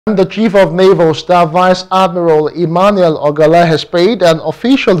The Chief of Naval Staff, Vice Admiral Emmanuel Ogalla, has paid an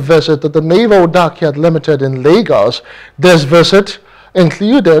official visit to the Naval Dockyard Limited in Lagos. This visit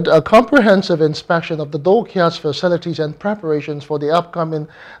included a comprehensive inspection of the dockyard's facilities and preparations for the upcoming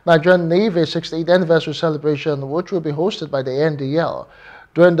Nigerian Navy 68th anniversary celebration, which will be hosted by the NDL.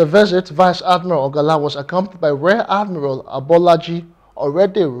 During the visit, Vice Admiral Ogalla was accompanied by Rear Admiral Abolaji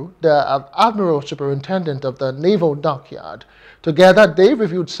Orederu, the Admiral Superintendent of the Naval Dockyard. Together, they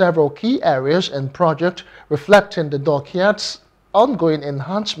reviewed several key areas and projects reflecting the dockyard's ongoing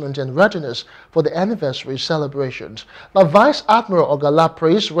enhancement and readiness for the anniversary celebrations. Now, Vice Admiral Ogalla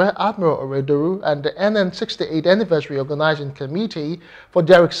praised Rear Admiral Orederu and the NN 68th Anniversary Organizing Committee for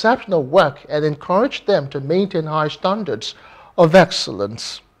their exceptional work and encouraged them to maintain high standards of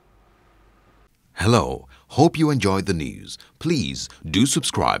excellence. Hello, hope you enjoyed the news. Please do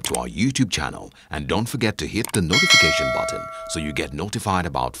subscribe to our YouTube channel and don't forget to hit the notification button so you get notified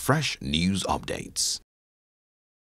about fresh news updates.